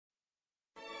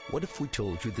What if we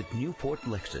told you that Newport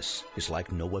Lexus is like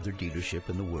no other dealership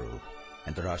in the world,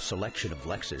 and that our selection of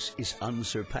Lexus is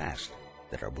unsurpassed,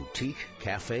 that our boutique,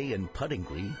 cafe, and putting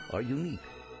green are unique?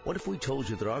 What if we told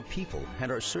you that our people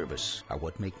and our service are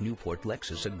what make Newport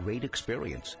Lexus a great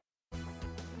experience?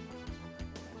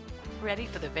 Ready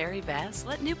for the very best?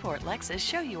 Let Newport Lexus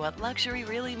show you what luxury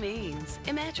really means.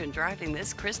 Imagine driving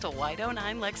this crystal white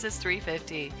 '09 Lexus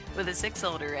 350 with a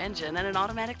 6-cylinder engine and an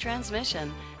automatic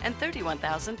transmission and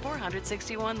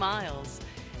 31,461 miles.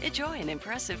 Enjoy an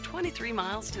impressive 23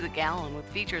 miles to the gallon with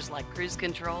features like cruise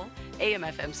control,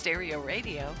 AM/FM stereo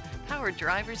radio, powered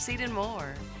driver's seat, and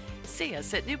more. See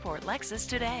us at Newport Lexus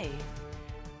today.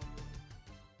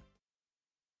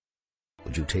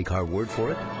 Would you take our word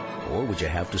for it? Or would you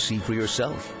have to see for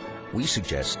yourself? We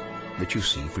suggest that you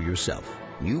see for yourself.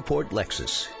 Newport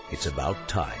Lexus, it's about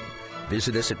time.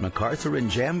 Visit us at MacArthur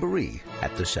and Jamboree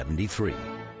at the 73.